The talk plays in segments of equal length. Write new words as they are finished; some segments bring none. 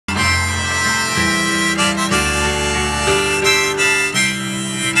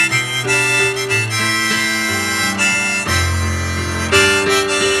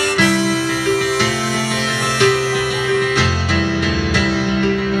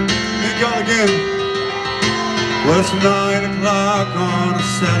y'all again. Well, it's 9 o'clock on a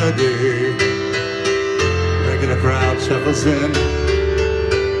Saturday. Regular crowd shuffles in.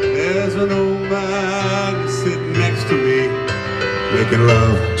 There's an old man sitting next to me, making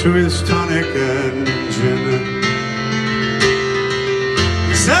love to his tonic and gin.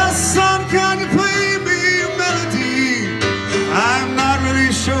 He says, son, can you play me a melody? I'm not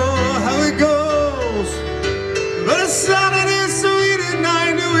really sure how it goes, but it sounded sweet and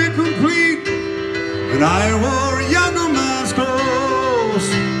I knew it complete, and I wore a younger man's clothes.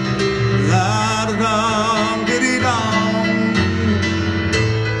 La-da-dum, diddy-dum,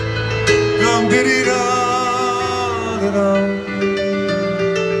 dum diddy-da-da-dum.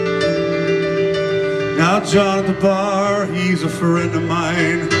 Now John at the bar, he's a friend of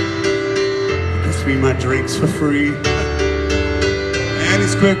mine. He gets me my drinks for free, and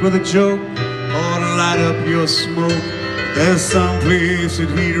he's quick with a joke, oh, to light up your smoke. There's some place that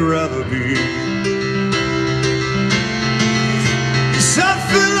he'd rather be. He said,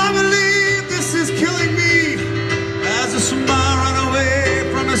 Phil, I believe this is killing me, as a smile ran away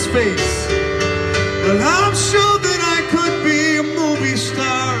from his face. But I'm sure that I could be a movie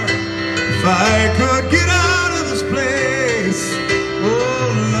star if I could get out of this place.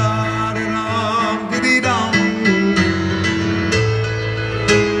 Oh, la-di-dum, diddy-dum,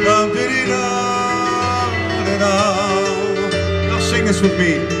 dum diddy-dum, dum. Sing this with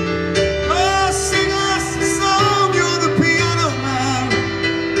me.